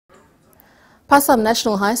Passam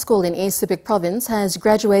National High School in East Sepik Province has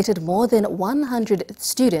graduated more than 100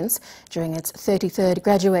 students during its 33rd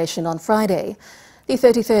graduation on Friday. The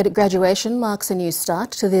 33rd graduation marks a new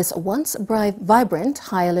start to this once vibrant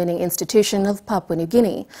higher learning institution of Papua New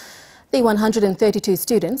Guinea. The 132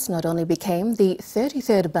 students not only became the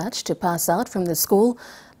 33rd batch to pass out from the school,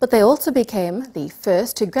 but they also became the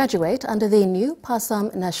first to graduate under the new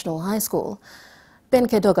Passam National High School. Ben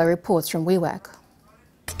Kedoga reports from Wewak.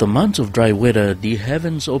 After months of dry weather, the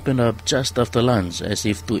heavens opened up just after lunch as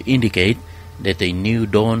if to indicate that a new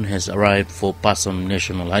dawn has arrived for Passam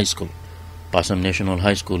National High School. Passam National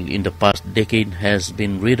High School in the past decade has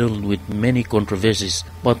been riddled with many controversies,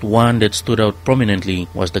 but one that stood out prominently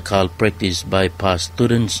was the cult practiced by past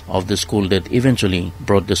students of the school that eventually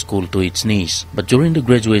brought the school to its knees. But during the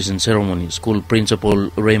graduation ceremony, school principal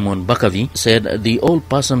Raymond Bakavi said the old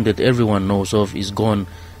Passam that everyone knows of is gone,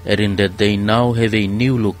 adding that they now have a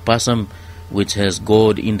new look Passam which has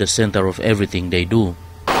God in the center of everything they do.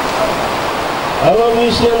 Our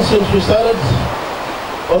mission since we started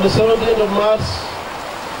on the 17th of March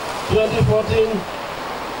 2014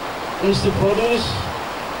 is to produce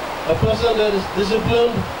a person that is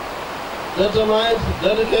disciplined, determined,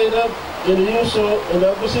 dedicated in the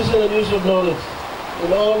acquisition and use of knowledge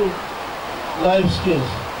in all life skills.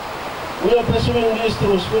 We are pursuing this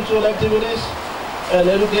through spiritual activities and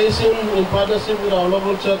education in partnership with our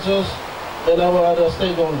local churches and our other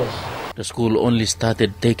stakeholders. The school only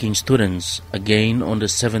started taking students again on the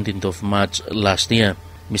 17th of March last year.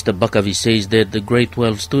 Mr. Bakavi says that the grade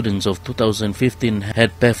 12 students of 2015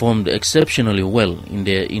 had performed exceptionally well in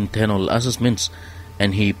their internal assessments,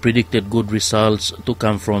 and he predicted good results to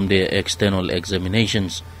come from their external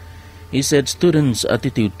examinations. He said students'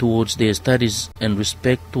 attitude towards their studies and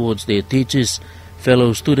respect towards their teachers,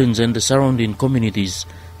 fellow students and the surrounding communities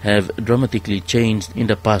have dramatically changed in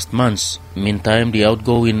the past months. Meantime, the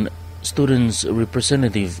outgoing students'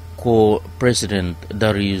 representative, co-president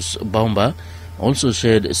Darius Baumba, also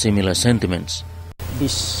shared similar sentiments.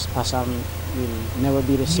 This Passam will never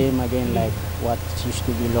be the same again like what it used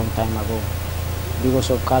to be a long time ago.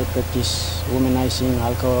 Because of cult practice, womanizing,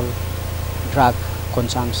 alcohol, drug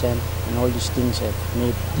consumption, and all these things have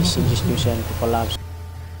made this institution to collapse.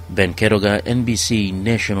 Ben Kedoga, NBC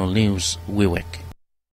National News, Wewak.